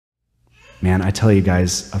Man, I tell you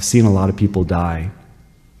guys, I've seen a lot of people die.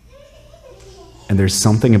 And there's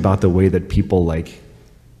something about the way that people,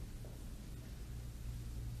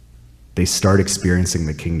 they start experiencing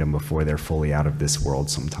the kingdom before they're fully out of this world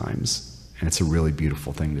sometimes. And it's a really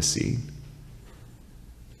beautiful thing to see.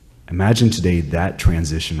 Imagine today that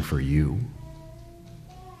transition for you.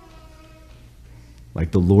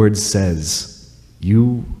 Like the Lord says,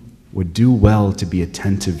 you would do well to be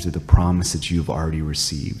attentive to the promise that you've already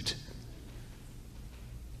received.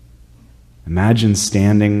 Imagine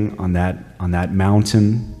standing on that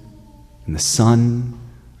mountain in the sun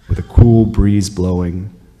with a cool breeze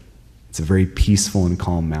blowing. It's a very peaceful and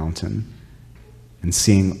calm mountain. And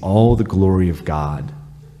seeing all the glory of God.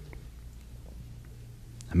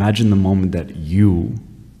 Imagine the moment that you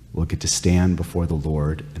will get to stand before the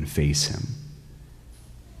Lord and face him.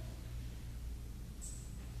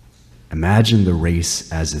 Imagine the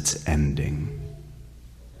race as it's ending,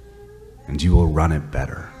 and you will run it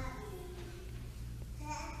better.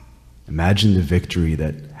 Imagine the victory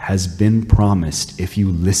that has been promised if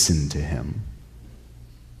you listen to him.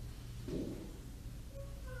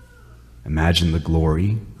 Imagine the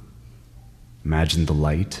glory. Imagine the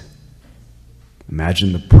light.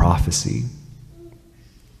 Imagine the prophecy.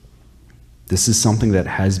 This is something that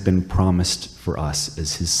has been promised for us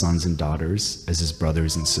as his sons and daughters, as his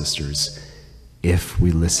brothers and sisters, if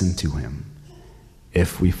we listen to him,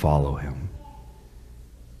 if we follow him.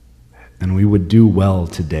 And we would do well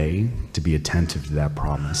today to be attentive to that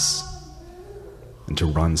promise and to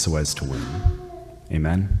run so as to win.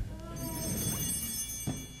 Amen.